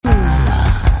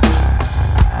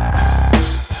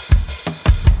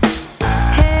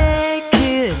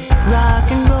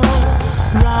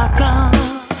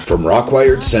From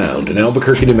Rockwired Sound in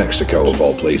Albuquerque, New Mexico, of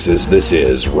all places, this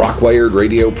is Rockwired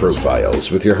Radio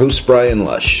Profiles with your host Brian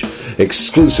Lush,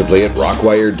 exclusively at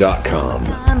Rockwired.com.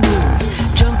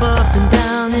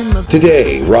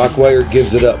 Today, Rockwired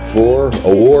gives it up for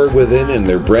A War Within and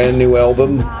their brand new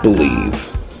album,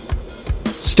 Believe.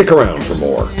 Stick around for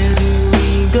more.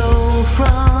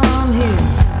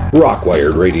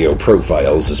 Rockwired Radio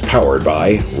Profiles is powered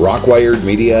by Rockwired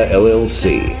Media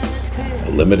LLC,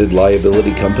 a limited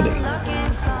liability company.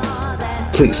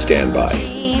 Please stand by.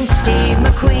 Steve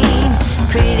McQueen,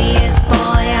 prettiest boy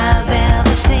I've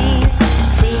ever seen.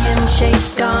 See him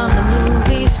shake on the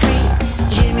movie screen.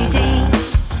 Jimmy Dean.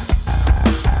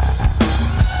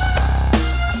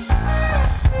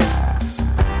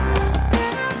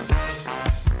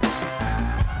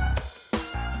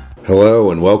 Hello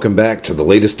and welcome back to the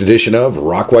latest edition of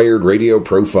Rockwired Radio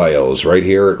Profiles right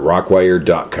here at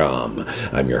Rockwired.com.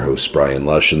 I'm your host Brian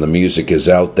Lush and the music is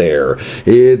out there.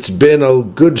 It's been a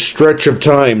good stretch of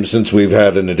time since we've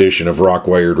had an edition of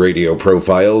Rockwired Radio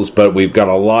Profiles, but we've got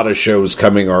a lot of shows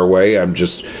coming our way. I'm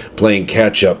just playing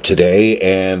catch up today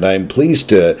and I'm pleased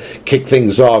to kick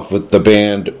things off with the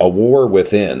band A War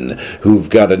Within, who've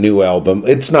got a new album.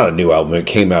 It's not a new album, it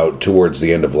came out towards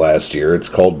the end of last year. It's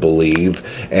called Believe,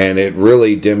 and it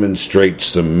really demonstrates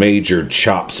some major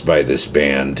chops by this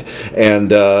band. And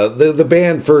the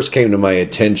band first came to my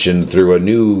attention through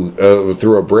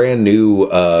a brand new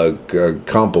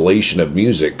compilation of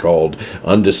music called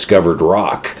Undiscovered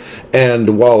Rock.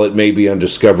 And while it may be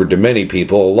undiscovered to many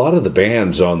people, a lot of the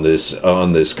bands on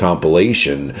this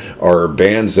compilation are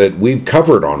bands that we've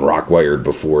covered on Rockwired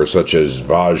before, such as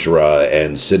Vajra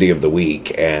and City of the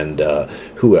Week and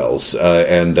who else?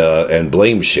 And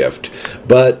Blame Shift.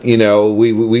 But, you know,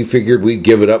 we figured we'd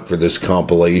give it up for this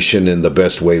compilation in the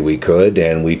best way we could,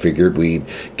 and we figured we'd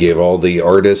give all the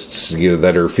artists, you know,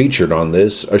 that are featured on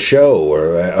this a show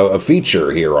or a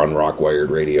feature here on Rockwired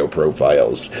Radio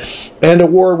Profiles. And A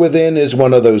War Within is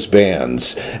one of those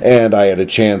bands, and I had a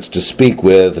chance to speak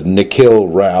with Nikhil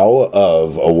Rao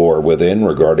of A War Within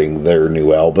regarding their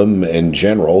new album in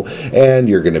general, and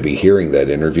you're going to be hearing that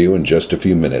interview in just a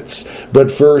few minutes.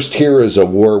 But first, here is A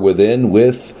War Within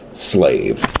with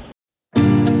Slave.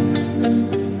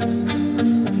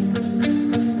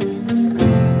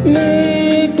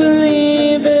 Make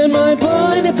believe in my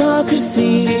blind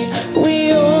hypocrisy.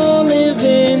 We all live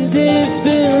in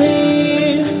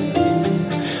disbelief,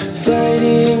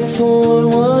 fighting for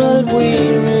what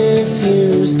we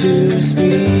refuse to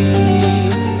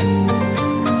speak.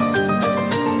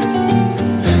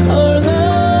 Our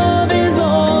love is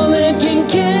all that can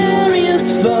carry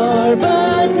us far,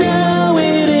 but now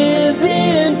it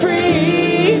isn't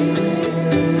free.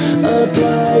 A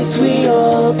price we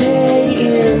all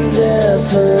pay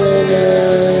indefinitely.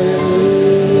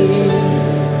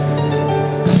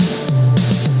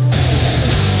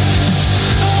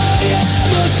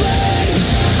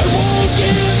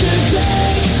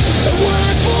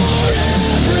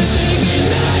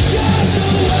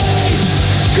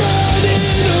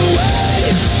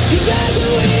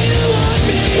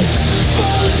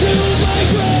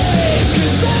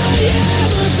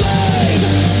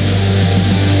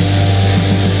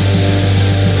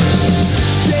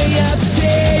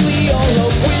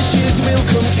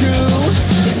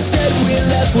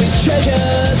 With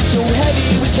treasures so heavy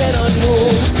we cannot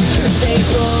move. They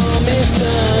promise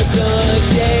us a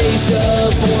taste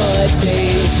of what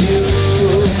they do.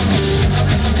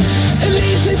 At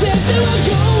least they said they were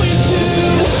going to.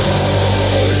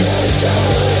 Hold it to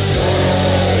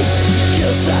escape.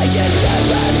 Just like it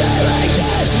never be like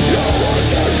this. No one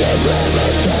can get rid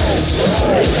of this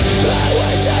way. I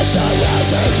wish I saw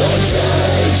answers would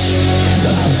change.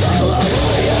 I follow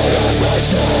my heart and my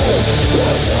soul.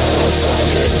 But don't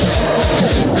fucking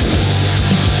die.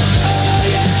 I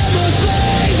am a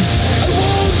slave. I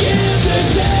won't give and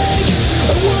take.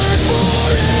 I work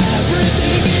for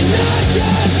everything and not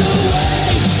just the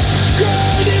wage.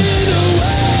 Grinding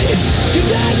away, 'cause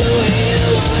that's the way you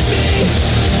want me.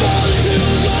 Fall into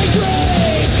my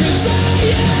grave, 'cause I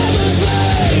am a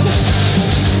slave.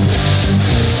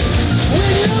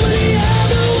 When nobody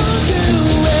ever wants to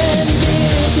end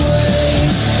this way.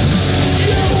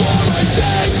 You are my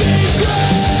saving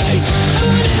grace.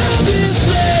 I now be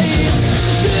slaves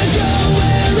to go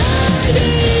where I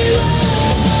belong.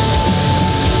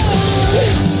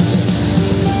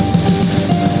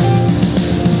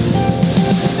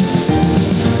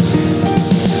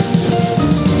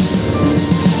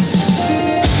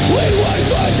 We work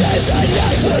for this and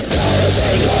next with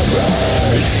Thursday or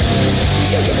break.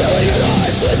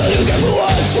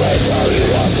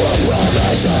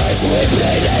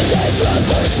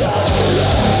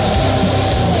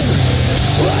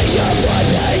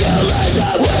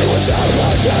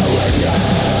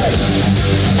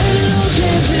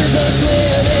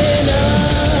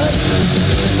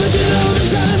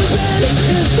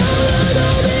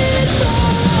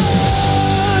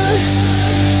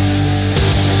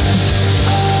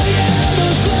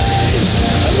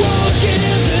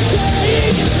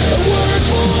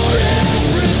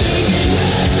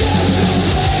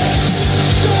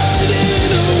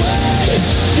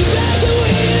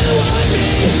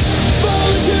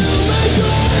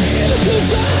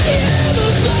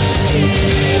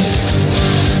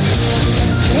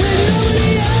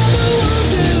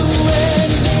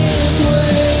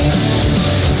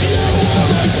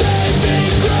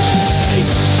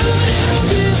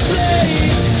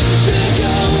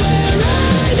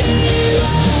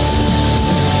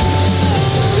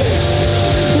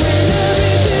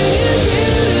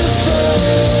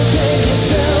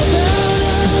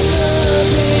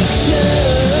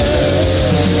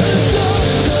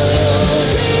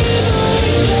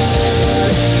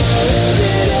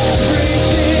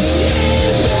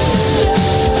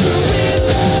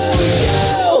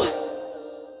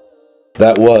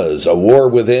 That was A War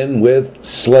Within with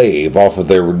Slave off of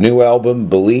their new album,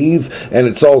 Believe, and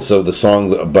it's also the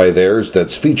song by theirs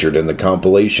that's featured in the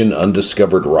compilation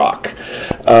Undiscovered Rock.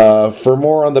 For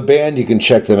more on the band, you can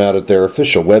check them out at their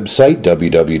official website,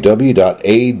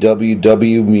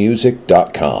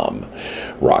 www.awwmusic.com.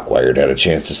 Rockwired had a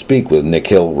chance to speak with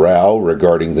Nikhil Rao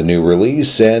regarding the new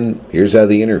release, and here's how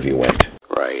the interview went.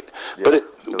 Right.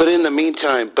 But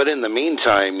in the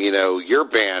meantime, you know, your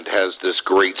band has this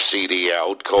great CD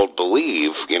out called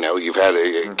Believe. You know, you've had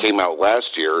it came out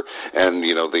last year, and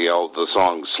you know the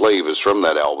song Slave is from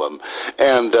that album.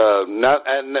 And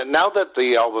now that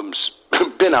the album's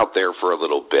been out there for a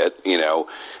little bit, you know,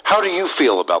 how do you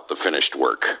feel about the finished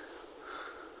work?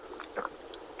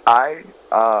 I'm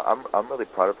really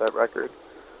proud of that record.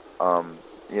 You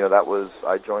know,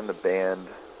 I joined the band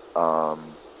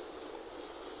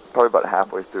probably about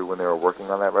halfway through when they were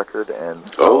working on that record, and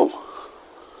so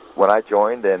when I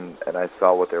joined and I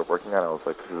saw what they were working on, I was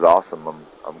like, this is awesome.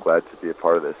 I'm glad to be a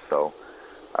part of this. So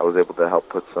I was able to help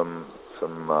put some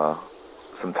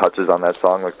touches on that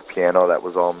song, like the piano. That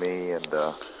was all me, and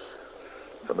some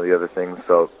of the other things.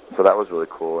 So that was really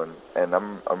cool, and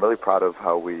I'm really proud of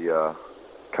how we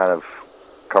kind of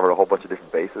covered a whole bunch of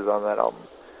different bases on that album.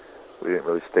 We didn't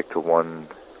really stick to one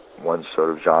sort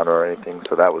of genre or anything,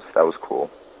 so that was cool.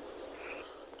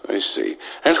 I see.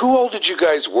 And who all did you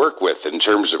guys work with in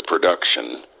terms of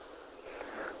production?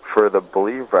 For the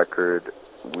Believe record,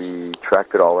 we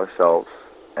tracked it all ourselves,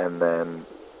 and then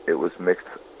it was mixed.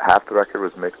 Half the record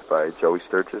was mixed by Joey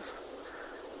Sturgis,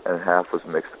 and half was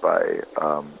mixed by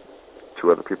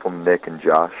two other people, Nick and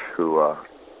Josh, who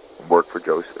work for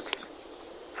Joey Sturgis.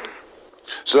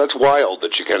 So that's wild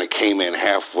that you kind of came in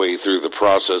halfway through the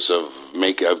process of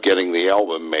getting the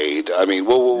album made. I mean,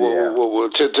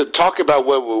 to talk about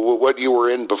what you were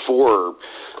in before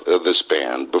this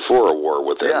band, before A War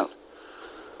Within.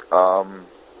 Yeah.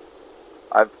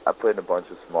 I played in a bunch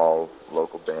of small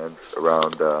local bands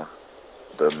around the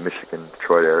Michigan,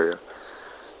 Detroit area,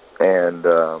 and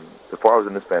before I was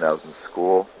in this band, I was in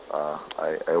school. I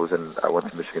went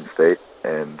to Michigan State,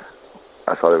 and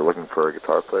I saw they were looking for a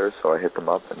guitar player, so I hit them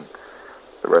up, and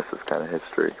the rest is kind of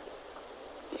history.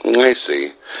 I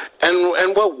see.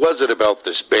 And what was it about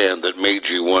this band that made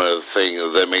you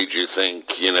think,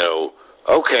 you know,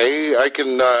 okay, I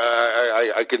can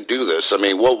do this? I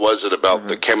mean, what was it about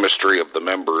the chemistry of the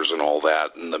members and all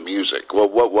that, and the music?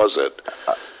 What was it?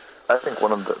 I think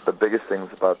one of the biggest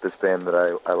things about this band that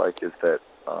I like is that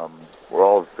we're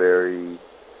all very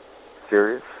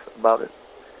serious about it.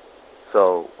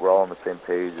 So we're all on the same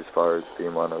page as far as the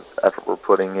amount of effort we're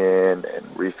putting in, and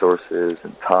resources,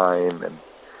 and time, and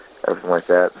everything like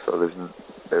that. So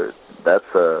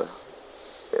that's the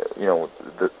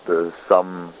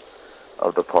sum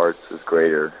of the parts is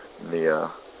greater. The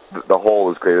whole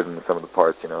is greater than the sum of the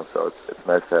parts. You know, so it's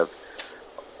nice to have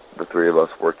the three of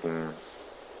us working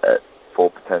at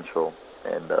full potential,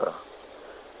 and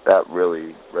that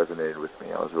really resonated with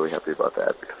me. I was really happy about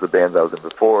that, because the bands I was in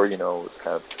before, you know, was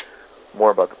kind of more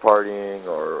about the partying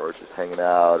or just hanging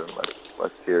out and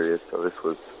less serious. So this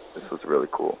was really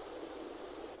cool.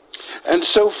 And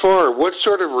so far, what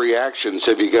sort of reactions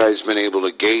have you guys been able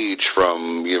to gauge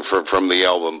from the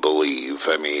album Believe?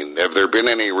 I mean, have there been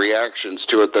any reactions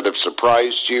to it that have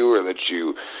surprised you or that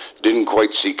you didn't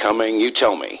quite see coming? You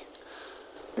tell me.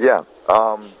 Yeah.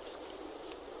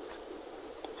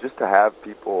 just to have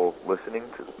people listening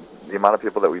to the amount of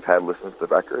people that we've had listen to the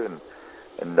record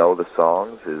and know the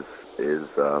songs is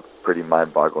pretty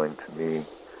mind-boggling to me.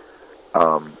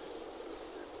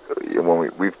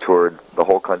 When we've toured the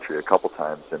whole country a couple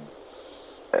times, and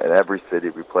in every city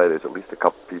we play, there's at least a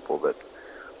couple people that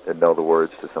know the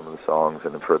words to some of the songs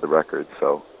and have heard the record.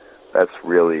 So that's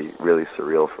really, really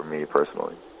surreal for me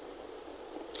personally.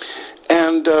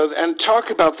 And talk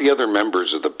about the other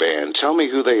members of the band. Tell me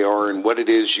who they are and what it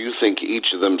is you think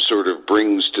each of them sort of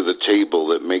brings to the table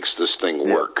that makes this thing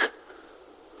work.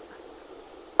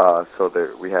 So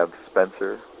we have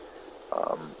Spencer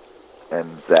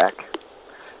and Zach,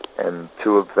 and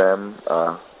two of them,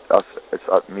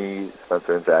 me,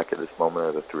 Spencer, and Zach at this moment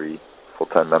are the three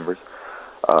full-time members.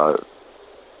 I'll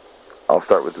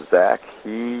start with Zach.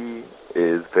 He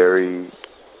is very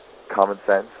common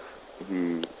sense.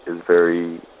 He is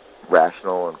very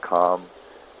rational and calm,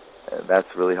 and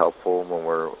that's really helpful when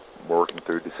we're working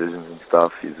through decisions and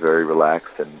stuff. He's very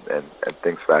relaxed and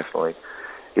thinks rationally.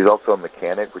 He's also a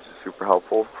mechanic, which is super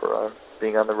helpful for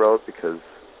being on the road, because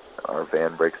our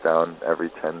van breaks down every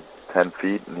 10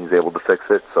 feet, and he's able to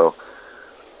fix it. So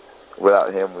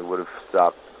without him, we would have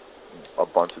stopped a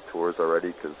bunch of tours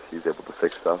already, because he's able to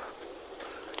fix stuff.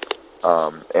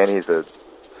 And he's a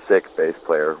sick bass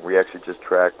player. We actually just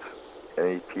tracked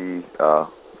an EP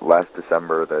last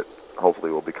December that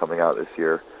hopefully will be coming out this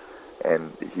year,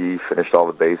 and he finished all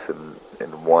the bass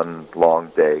in one long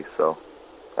day, so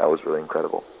that was really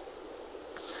incredible.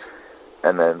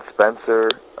 And then Spencer,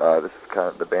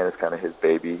 the band is kind of his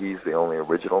baby. He's the only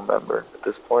original member at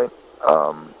this point,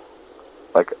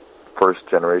 like first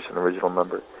generation original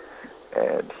member,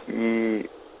 and he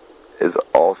is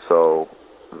also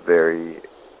very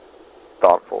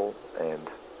thoughtful and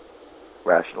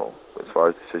rational as far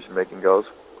as decision making goes.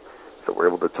 So we're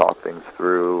able to talk things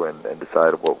through and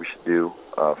decide what we should do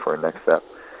for our next step.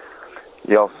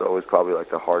 He also is probably like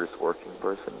the hardest working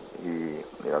person. He,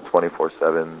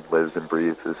 24/7 lives and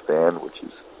breathes this band, which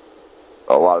is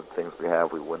a lot of things we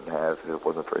wouldn't have if it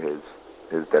wasn't for his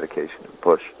dedication and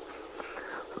push.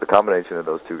 So the combination of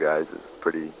those two guys is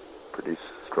pretty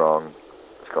strong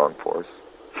force.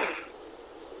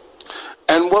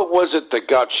 And what was it that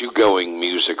got you going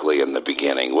musically in the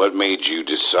beginning? What made you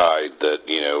decide that,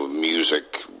 music,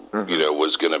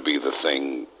 was going to be the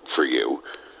thing for you?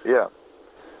 Yeah.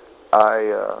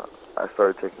 I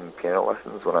started taking piano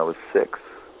lessons when I was 6,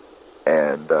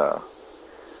 and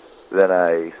then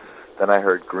I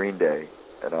heard Green Day,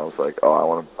 and I was like, oh, I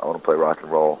want to play rock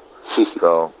and roll.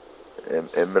 So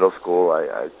in middle school,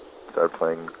 I started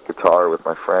playing guitar with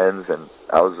my friends, and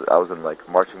I was in like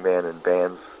marching band and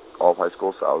bands all of high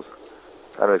school, so I was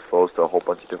kind of exposed to a whole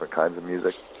bunch of different kinds of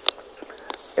music.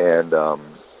 And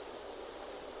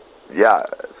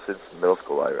since middle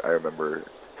school, I remember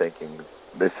thinking,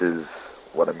 this is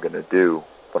what I'm going to do,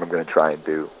 what I'm going to try and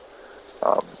do.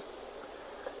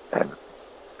 And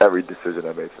every decision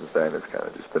I made since then has kind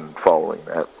of just been following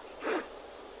that.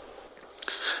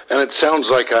 And it sounds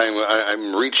like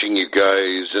I'm reaching you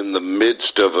guys in the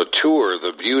midst of a tour,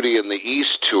 the Beauty and the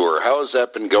East tour. How has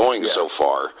that been going so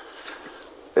far?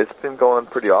 It's been going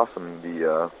pretty awesome.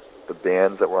 The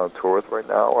bands that we're on tour with right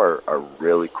now are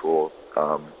really cool.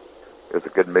 There's a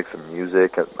good mix of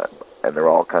music, and they're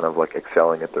all kind of like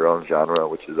excelling at their own genre,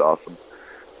 which is awesome.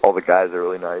 All the guys are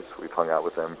really nice. We've hung out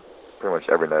with them pretty much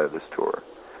every night of this tour.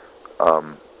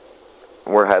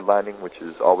 We're headlining, which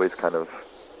is always kind of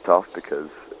tough, because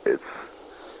if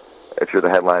you're the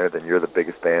headliner, then you're the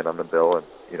biggest band on the bill, and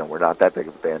we're not that big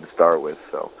of a band to start with.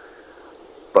 So,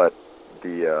 but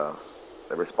the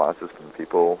responses from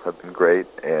people have been great,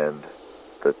 and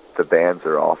the bands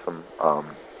are awesome.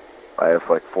 I have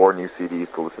like 4 new CDs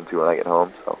to listen to when I get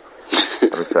home, so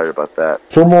I'm excited about that.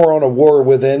 For more on A War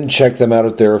Within, check them out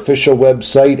at their official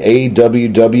website,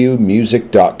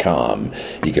 awwmusic.com.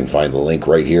 You can find the link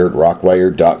right here at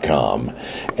rockwired.com.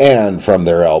 And from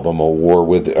their album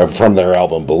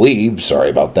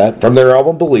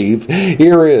Believe,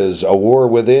 here is A War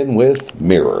Within with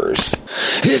Mirrors.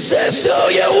 Is that so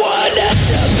you want it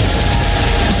to be?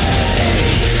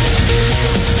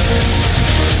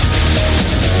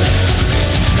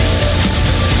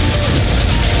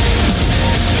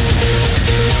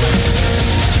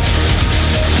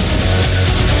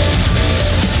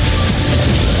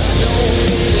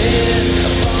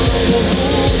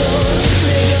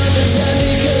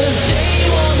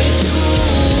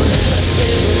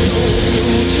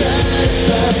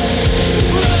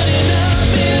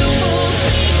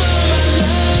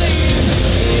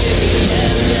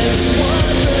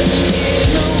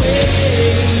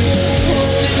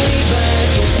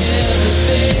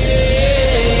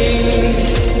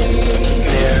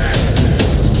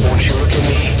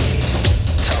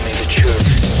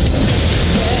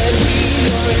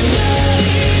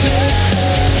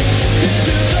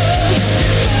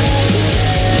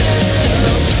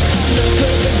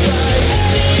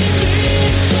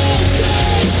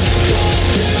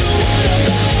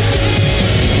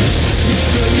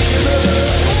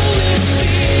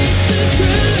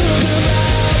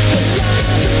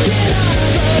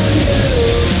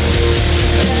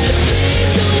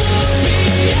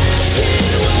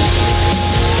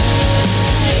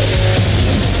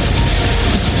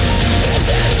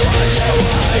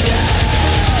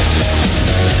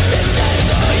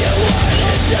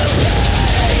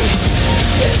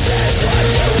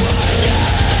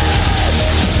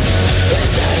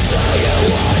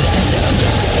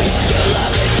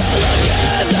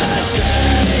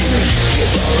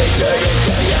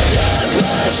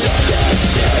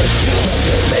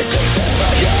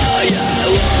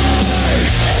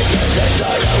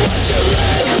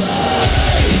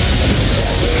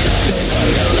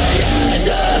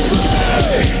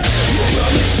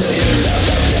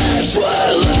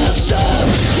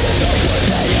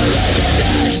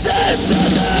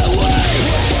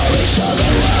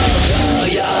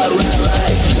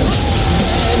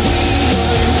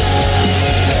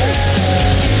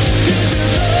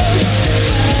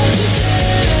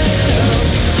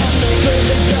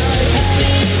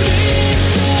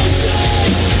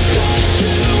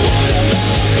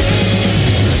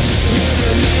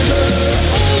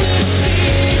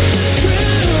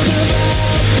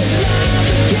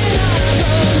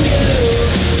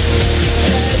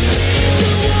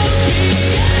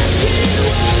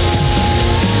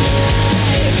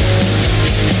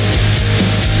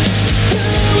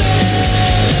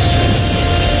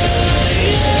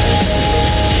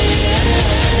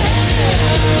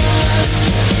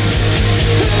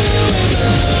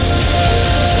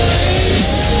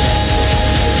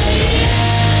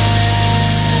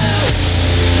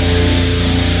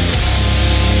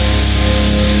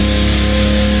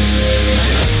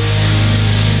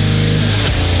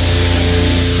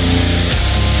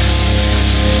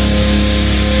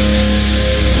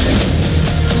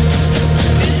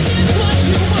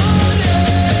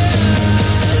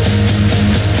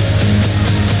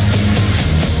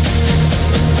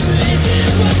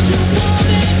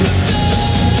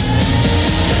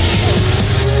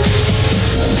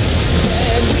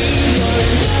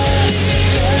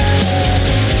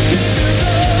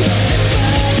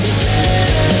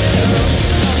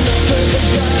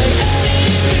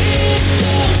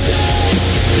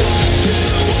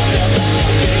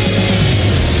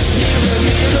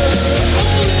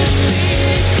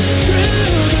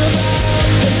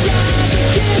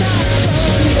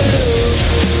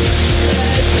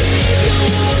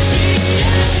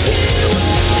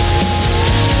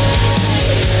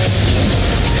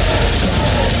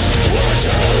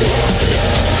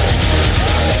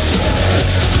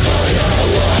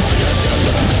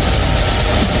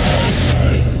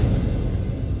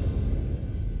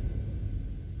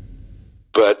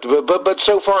 but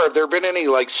so far, have there been any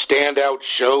like standout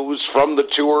shows from the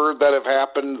tour that have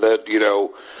happened that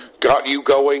got you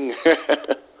going?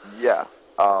 Yeah,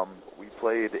 we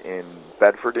played in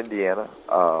Bedford, Indiana,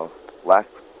 last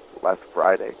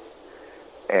Friday,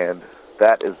 and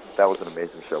that was an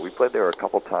amazing show. We played there a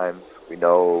couple times. We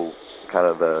know kind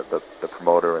of the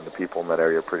promoter and the people in that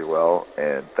area pretty well,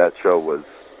 and that show was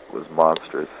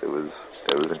monstrous. It was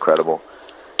incredible.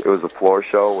 It was a floor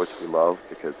show, which we love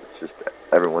because it's just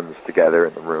everyone's together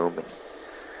in the room.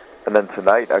 And then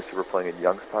tonight, actually, we're playing in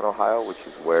Youngstown, Ohio, which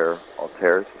is where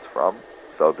Alteris is from.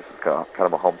 So this is kind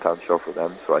of a hometown show for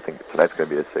them. So I think tonight's going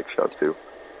to be a sick show too.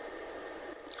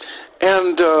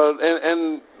 And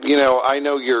I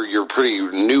know you're pretty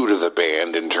new to the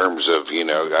band in terms of you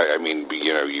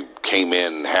came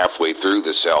in halfway through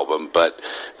this album, but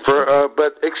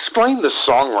explain the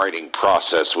songwriting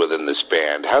process within this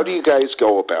band. How do you guys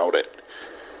go about it?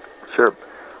 Sure.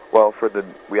 Well,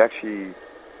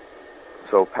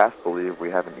 Past Believe,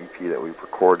 we have an EP that we've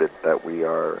recorded that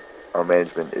our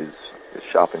management is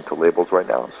shopping to labels right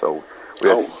now. So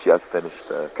we actually just finished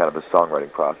kind of the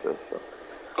songwriting process. So.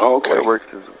 Oh, okay. The way it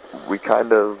works is we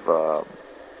kind of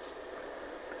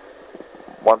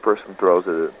one person throws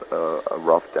a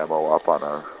rough demo up on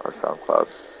our SoundCloud,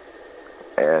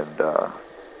 and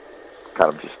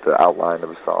kind of just the outline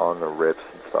of a song or riffs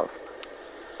and stuff,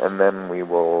 and then we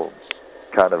will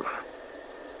kind of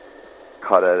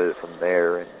cut at it from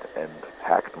there and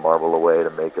hack the marble away to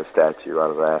make a statue out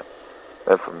of that.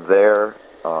 And from there,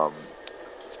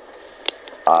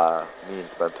 me and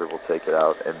Spencer will take it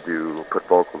out and put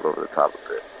vocals over the top of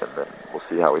it, and then we'll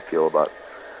see how we feel about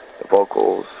the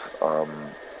vocals.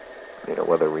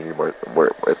 Whether we need more,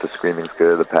 if the screaming's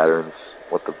good, the patterns,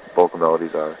 what the vocal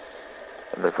melodies are,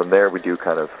 and then from there we do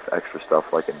kind of extra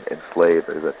stuff like in Slave.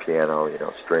 There's a piano,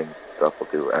 string stuff. We'll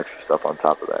do extra stuff on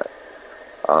top of that.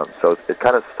 So it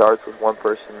kind of starts with one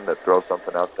person that throws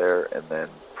something out there, and then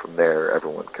from there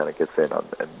everyone kind of gets in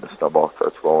and the snowball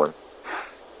starts rolling.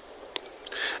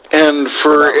 And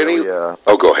for really,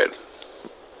 go ahead.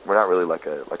 We're not really like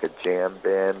a jam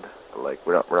band. Like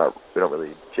we don't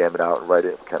really jam it out and write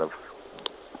it. We kind of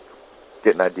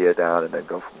get an idea down and then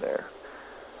go from there.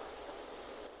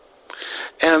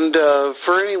 And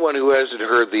for anyone who hasn't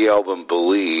heard the album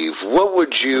Believe, what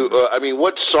would you?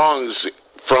 What songs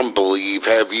from Believe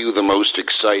have you the most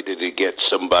excited to get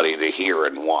somebody to hear,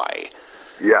 and why?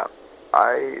 Yeah,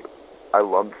 I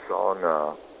love the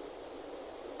song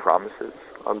Promises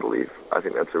on Believe. I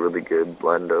think that's a really good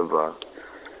blend of.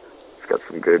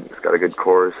 It's got a good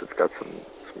chorus. It's got some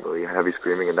really heavy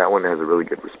screaming, and that one has a really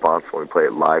good response when we play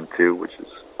it live too, which is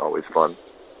always fun.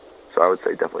 So I would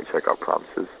say definitely check out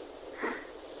Promises.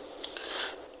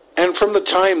 And from the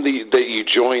time that you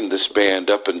joined this band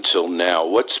up until now,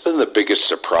 what's been the biggest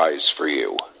surprise for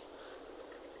you?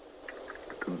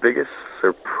 The biggest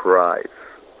surprise?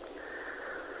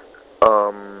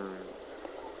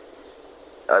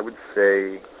 I would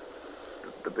say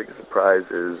the biggest surprise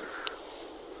is,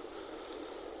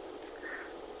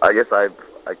 I guess I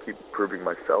keep proving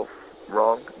myself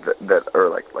wrong,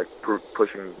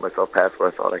 pushing myself past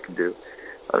what I thought I could do.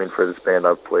 For this band,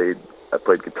 I played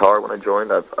guitar when I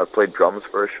joined. I've played drums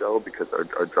for a show because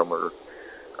our drummer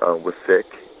was sick.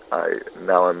 I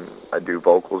do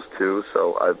vocals too.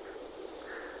 So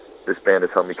this band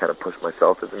has helped me kind of push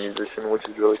myself as a musician, which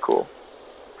is really cool,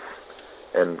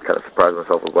 and kind of surprise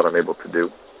myself with what I'm able to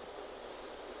do.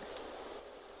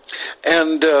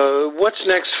 And what's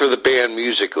next for the band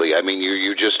musically?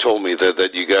 You just told me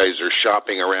that you guys are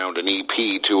shopping around an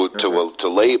EP to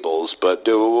labels, but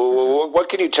what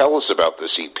can you tell us about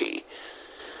this EP?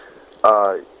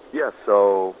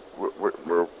 So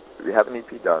we have an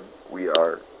EP done. We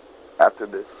are, after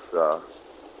this,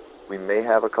 we may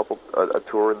have a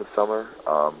tour in the summer.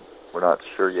 We're not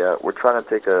sure yet. We're trying to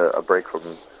take a break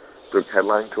from the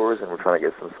headline tours, and we're trying to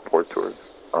get some support tours.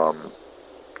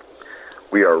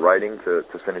 We are writing to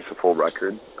finish a full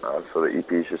record, so the EP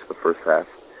is just the first half.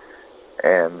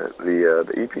 And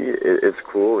the EP is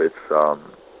cool. It's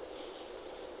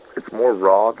more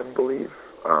raw than Believe.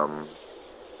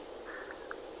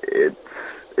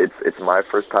 It's my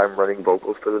first time running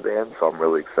vocals for the band, so I'm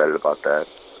really excited about that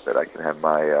I can have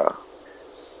my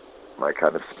my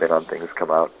kind of spin on things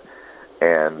come out.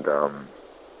 And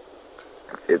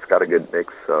it's got a good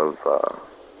mix of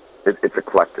it's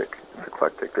eclectic. It's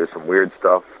eclectic. There's some weird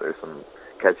stuff. There's some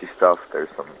catchy stuff. There's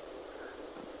some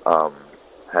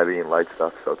heavy and light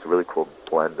stuff. So it's a really cool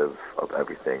blend of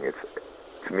everything.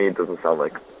 To me, it doesn't sound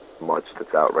like much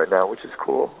that's out right now, which is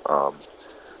cool. To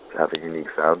have a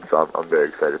unique sound. So I'm very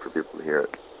excited for people to hear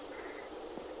it.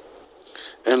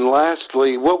 And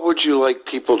lastly, what would you like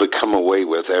people to come away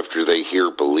with after they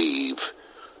hear Believe?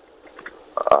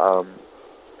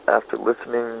 After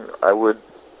listening, I would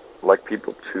like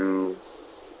people to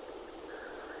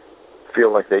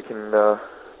feel like they can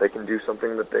do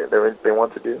something that they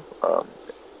want to do.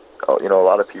 You know, a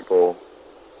lot of people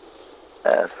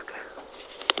ask,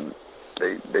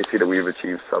 they see that we've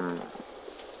achieved some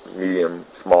medium,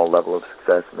 small level of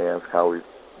success, and they ask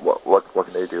what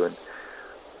can they do? And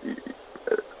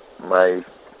my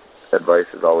advice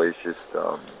is always just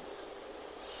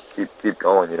keep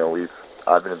going. You know,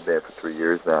 I've been in the band for 3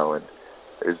 years now, and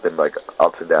there's been like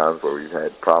ups and downs where we've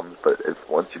had problems, but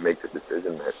once you make the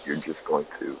decision that you're just going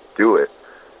to do it,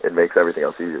 it makes everything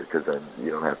else easier, because then you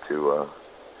don't have to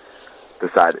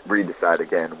redecide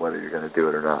again whether you're going to do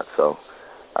it or not. So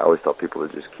I always tell people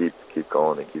to just keep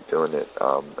going and keep doing it,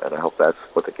 and I hope that's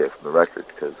what they get from the record,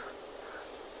 because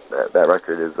that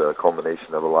record is a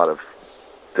culmination of a lot of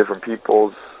different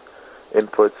people's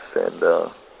inputs, and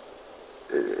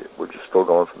we're just still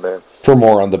going from there. For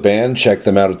more on the band, check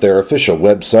them out at their official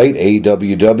website,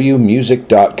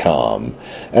 awwmusic.com.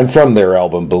 And from their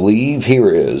album Believe, here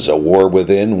is A War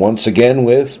Within, once again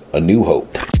with A New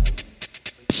Hope.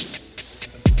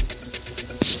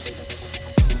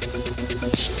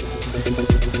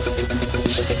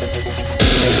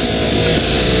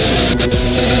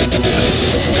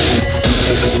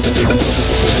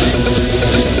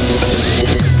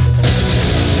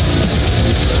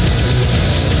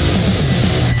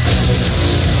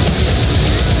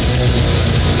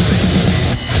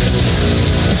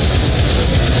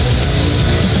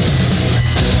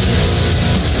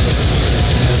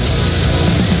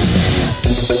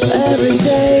 Every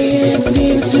day it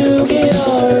seems to get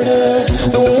harder.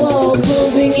 The walls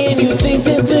closing in, you think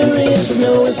that there is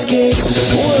no escape.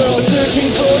 We're all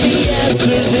searching for the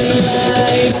answers in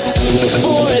life,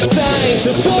 for a sign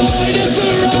to point us the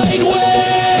right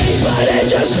way. But it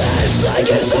just seems like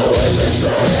it's always the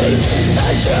same.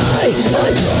 I try,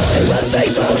 but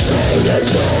things don't seem to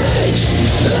change.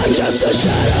 I'm just a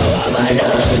shadow of my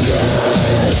own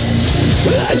past.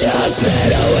 I just need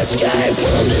to escape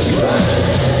from this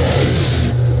place.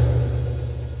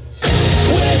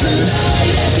 Where's the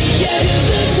light at the end of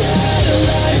the tunnel?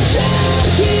 I'm down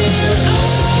here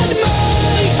on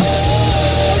my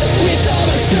own. With all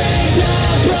my strength,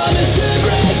 I promise to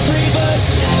break free, but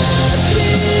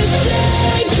nothing's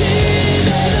changing,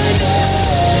 and I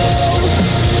know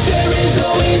there is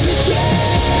always a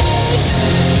chance,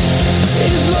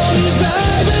 as long as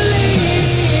I believe.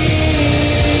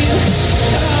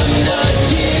 I'm not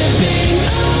giving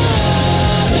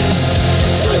up,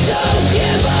 so don't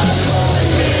give up on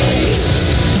me.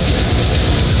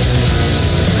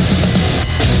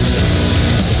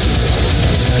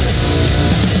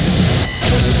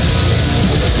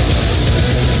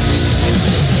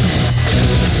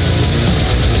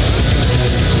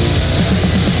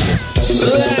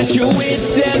 At your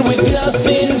wits' end with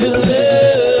nothing to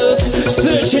lose,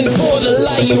 searching for the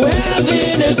light you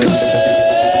haven't a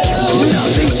clue.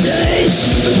 Nothing's changed,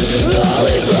 all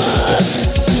is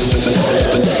lost. I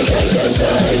don't think I can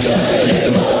take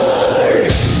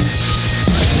anymore.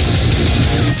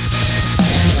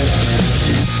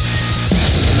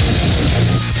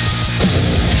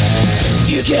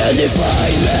 You can't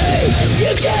define me,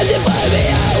 you can't define me.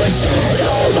 I was stand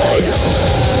on my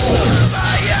own.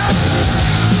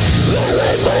 I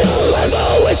led my whole life,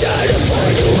 always trying to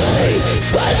find a way,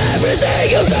 but everything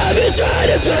you got me trying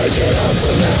to take it all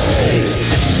from me.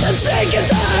 I'm sick and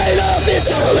tired of it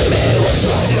telling me what's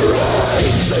wrong or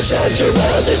right, so shut your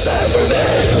mouth, it's time for me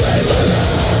to live my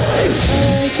life.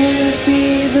 I can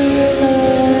see the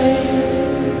light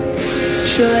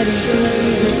shining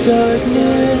through the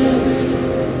darkness.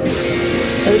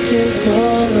 Against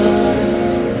all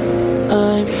odds,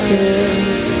 I'm still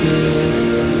here.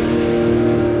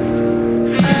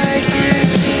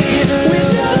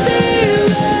 With nothing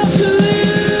left to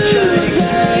lose, I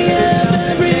have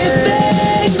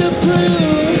everything to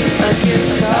prove.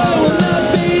 I will not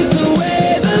face away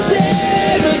the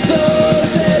dead, or those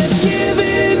that have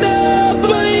given up,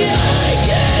 but I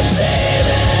can see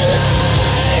the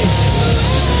light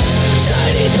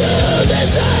shining through the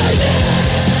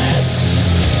darkness.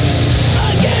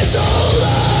 Against all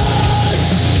odds,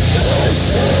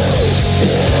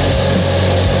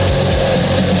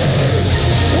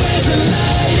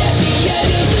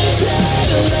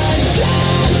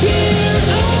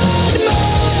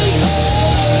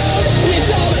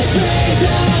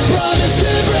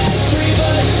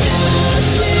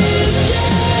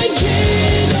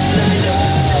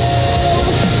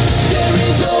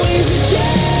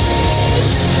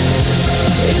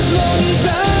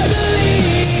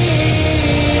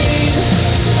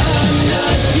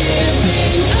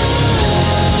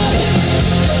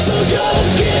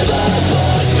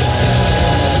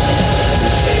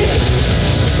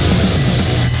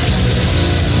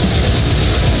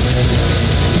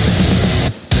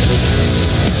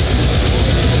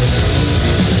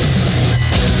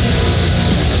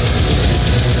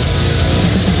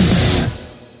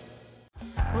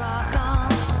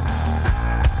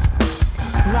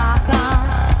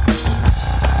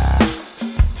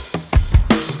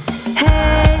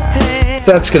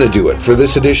 That's going to do it for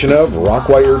this edition of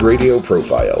Rockwired Radio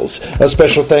Profiles. A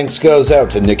special thanks goes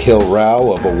out to Nick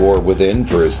Hill-Rao of A War Within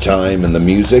for his time in the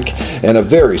music, and a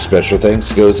very special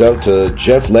thanks goes out to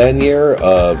Jeff Lanier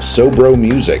of Sobro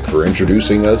Music for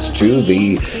introducing us to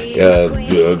the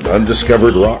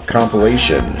Undiscovered Rock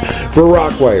compilation. For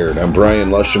Rockwired, I'm Brian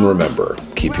Lush, and remember,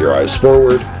 keep your eyes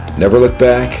forward, never look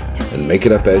back, and make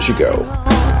it up as you go.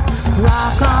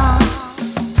 Rock on.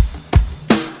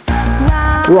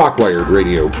 Rockwired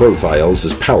Radio Profiles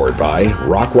is powered by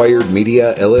Rockwired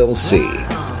Media, LLC,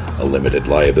 a limited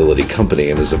liability company,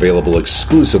 and is available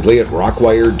exclusively at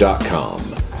rockwired.com.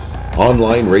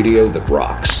 Online radio that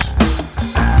rocks.